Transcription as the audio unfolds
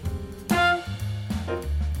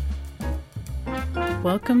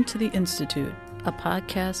Welcome to The Institute, a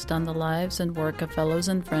podcast on the lives and work of fellows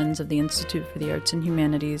and friends of the Institute for the Arts and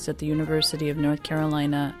Humanities at the University of North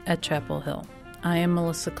Carolina at Chapel Hill. I am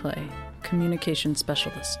Melissa Clay, Communications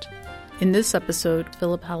Specialist. In this episode,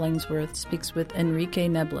 Philip Hollingsworth speaks with Enrique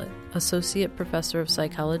Neblett, Associate Professor of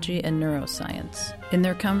Psychology and Neuroscience. In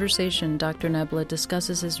their conversation, Dr. Neblett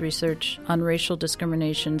discusses his research on racial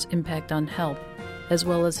discrimination's impact on health, as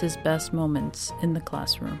well as his best moments in the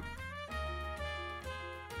classroom.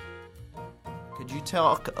 Could you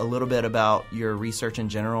talk a little bit about your research in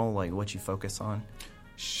general, like what you focus on?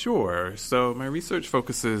 Sure. So my research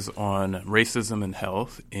focuses on racism and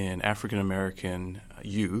health in African American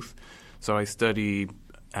youth. So I study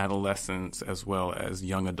adolescents as well as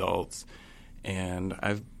young adults. And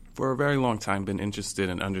I've, for a very long time, been interested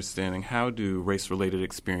in understanding how do race-related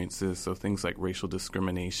experiences, so things like racial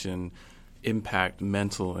discrimination, impact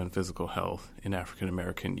mental and physical health in African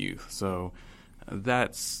American youth. So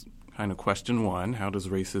that's kind of question one. How does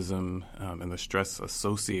racism and the stress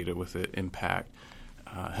associated with it impact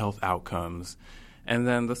health outcomes? And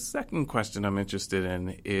then the second question I'm interested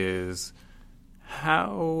in is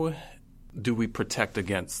how do we protect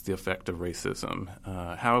against the effect of racism?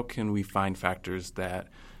 How can we find factors that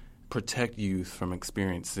protect youth from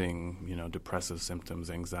experiencing, depressive symptoms,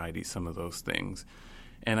 anxiety, some of those things?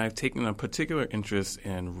 And I've taken a particular interest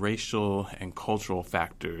in racial and cultural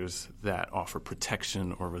factors that offer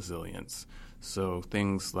protection or resilience. So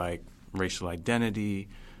things like racial identity,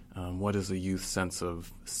 what is a youth's sense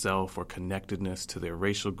of self or connectedness to their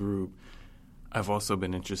racial group. I've also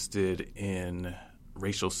been interested in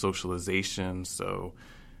racial socialization. So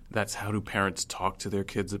that's how do parents talk to their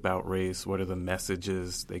kids about race? What are the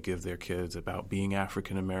messages they give their kids about being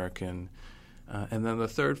African American? And then the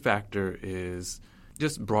third factor is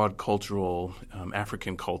just broad cultural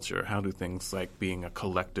African culture. How do things like being a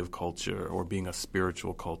collective culture or being a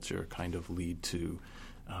spiritual culture kind of lead to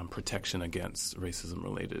protection against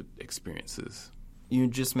racism-related experiences? You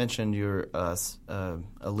just mentioned you're a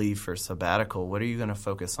leave for sabbatical. What are you going to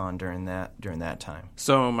focus on during that time?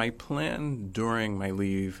 So my plan during my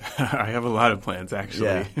leave, I have a lot of plans actually,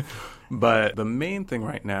 yeah. But the main thing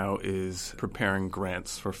right now is preparing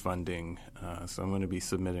grants for funding. So I'm going to be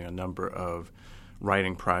submitting a number of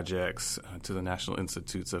writing projects to the National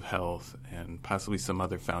Institutes of Health and possibly some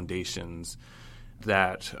other foundations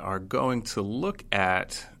that are going to look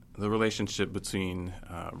at the relationship between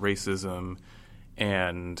racism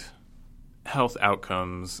and health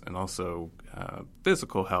outcomes and also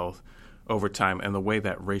physical health over time, and the way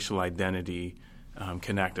that racial identity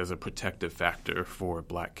can act as a protective factor for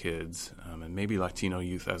Black kids and maybe Latino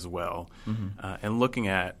youth as well, and looking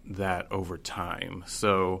at that over time.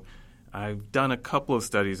 So I've done a couple of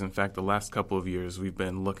studies. In fact, the last couple of years we've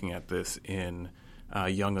been looking at this in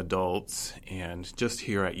young adults and just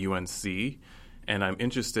here at UNC. And I'm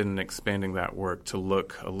interested in expanding that work to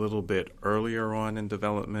look a little bit earlier on in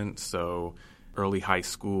development, so early high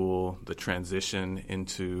school, the transition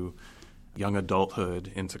into young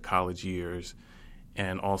adulthood, into college years,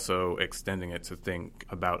 and also extending it to think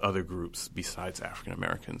about other groups besides African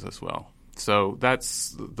Americans as well. So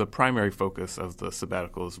that's the primary focus of the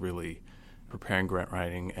sabbatical, is really preparing grant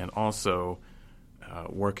writing and also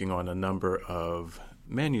working on a number of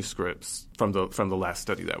manuscripts from the last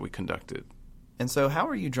study that we conducted. And so how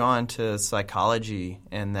are you drawn to psychology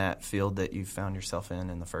and that field that you found yourself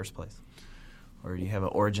in the first place? Or do you have an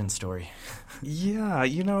origin story?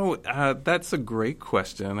 Yeah, that's a great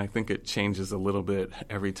question. I think it changes a little bit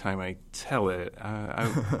every time I tell it.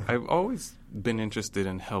 I've always been interested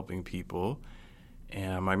in helping people.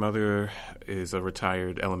 And my mother is a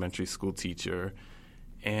retired elementary school teacher.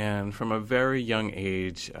 And from a very young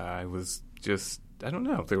age, I was just,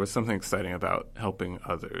 there was something exciting about helping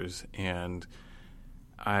others. And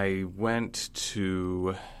I went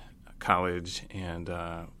to college and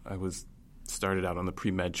I started out on the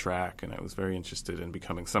pre-med track, and I was very interested in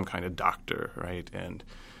becoming some kind of doctor, right? And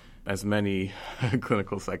as many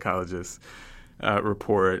clinical psychologists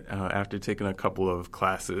report, after taking a couple of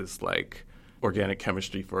classes like organic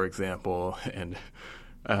chemistry, for example, and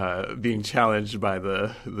being challenged by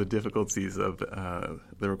the difficulties of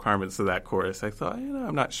the requirements of that course, I thought,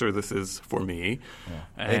 I'm not sure this is for me.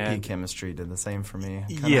 Yeah. AP chemistry did the same for me.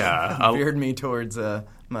 Veered me towards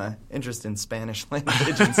my interest in Spanish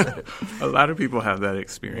language instead. A lot of people have that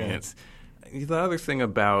experience. Yeah. The other thing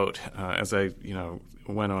about, as I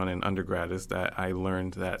went on in undergrad, is that I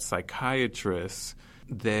learned that psychiatrists,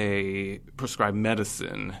 they prescribe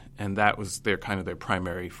medicine, and that was their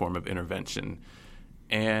primary form of intervention.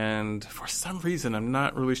 And for some reason, I'm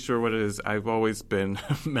not really sure what it is, I've always been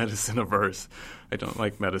medicine averse. I don't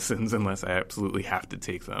like medicines unless I absolutely have to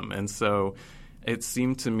take them. And so it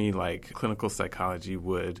seemed to me like clinical psychology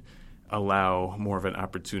would allow more of an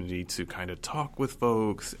opportunity to kind of talk with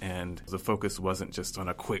folks, and the focus wasn't just on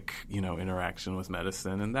a quick, interaction with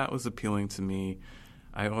medicine. And that was appealing to me.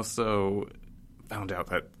 I also found out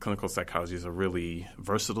that clinical psychology is a really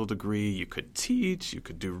versatile degree. You could teach, you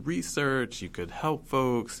could do research, you could help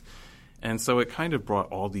folks. And so it kind of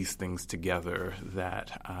brought all these things together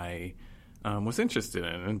that I was interested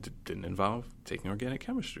in, and didn't involve taking organic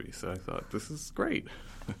chemistry. So I thought, this is great.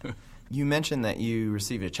 You mentioned that you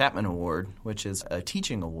received a Chapman Award, which is a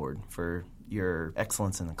teaching award for your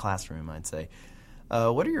excellence in the classroom, I'd say.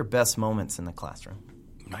 What are your best moments in the classroom?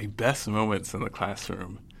 My best moments in the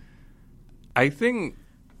classroom. I think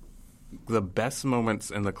the best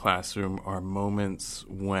moments in the classroom are moments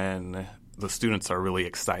when the students are really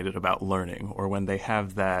excited about learning, or when they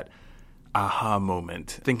have that aha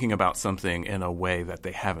moment, thinking about something in a way that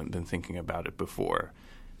they haven't been thinking about it before.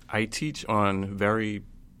 I teach on very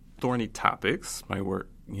thorny topics. My work,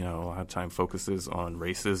 a lot of time focuses on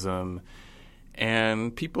racism.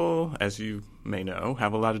 And people, as you may know,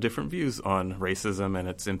 have a lot of different views on racism and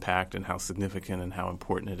its impact and how significant and how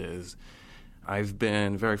important it is. I've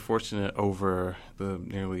been very fortunate over the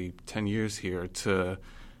nearly 10 years here to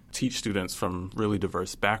teach students from really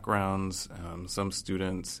diverse backgrounds. Some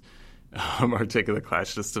students are taking the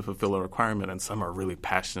class just to fulfill a requirement, and some are really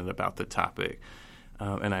passionate about the topic.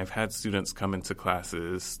 And I've had students come into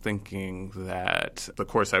classes thinking that the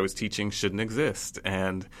course I was teaching shouldn't exist.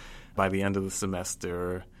 And by the end of the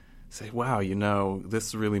semester, say, wow,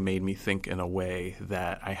 this really made me think in a way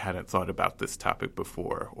that I hadn't thought about this topic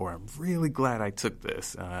before, or I'm really glad I took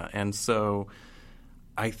this. And so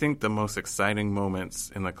I think the most exciting moments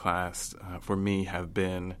in the class for me have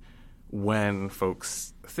been when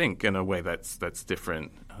folks think in a way that's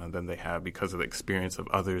different than they have because of the experience of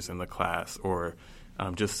others in the class, or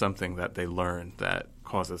just something that they learn that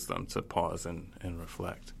causes them to pause and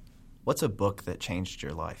reflect. What's a book that changed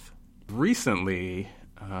your life? Recently,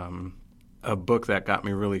 a book that got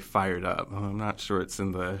me really fired up, I'm not sure it's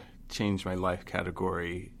in the change my life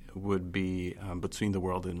category, would be Between the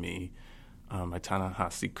World and Me by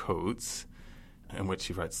Ta-Nehisi Coates, in which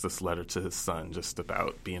he writes this letter to his son just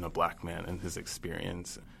about being a black man and his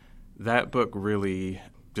experience. That book really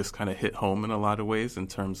just kind of hit home in a lot of ways in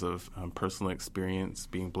terms of personal experience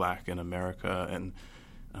being black in America. And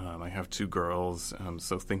I have 2 girls,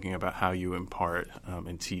 so thinking about how you impart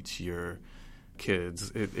and teach your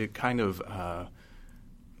kids, it kind of,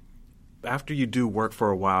 after you do work for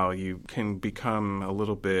a while, you can become a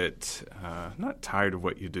little bit, not tired of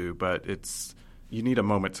what you do, but you need a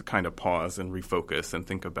moment to kind of pause and refocus and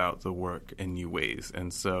think about the work in new ways.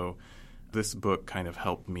 And so this book kind of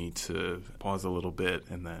helped me to pause a little bit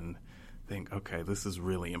and then think, okay, this is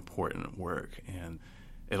really important work. And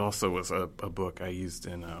it also was a book I used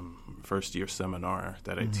in first-year seminar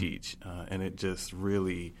that I teach, and it just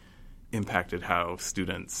really impacted how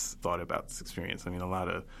students thought about this experience. I mean, a lot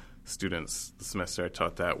of students, the semester I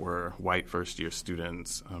taught that, were white first-year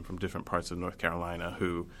students from different parts of North Carolina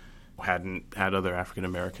who hadn't had other African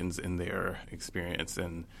Americans in their experience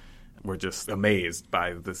and were just amazed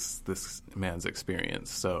by this man's experience.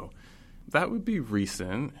 So that would be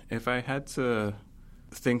recent. If I had to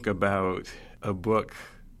think about a book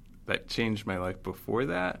that changed my life before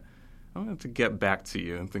that, I'm going to have to get back to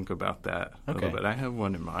you and think about that a little bit. I have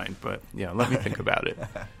one in mind, but let me think about it.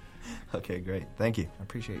 Okay, great. Thank you. I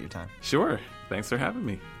appreciate your time. Sure. Thanks for having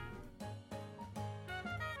me.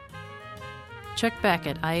 Check back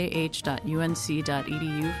at iah.unc.edu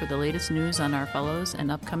for the latest news on our fellows and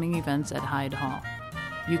upcoming events at Hyde Hall.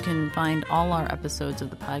 You can find all our episodes of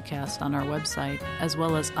the podcast on our website, as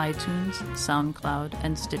well as iTunes, SoundCloud,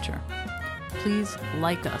 and Stitcher. Please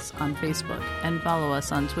like us on Facebook and follow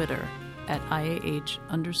us on Twitter at IAH_UNC.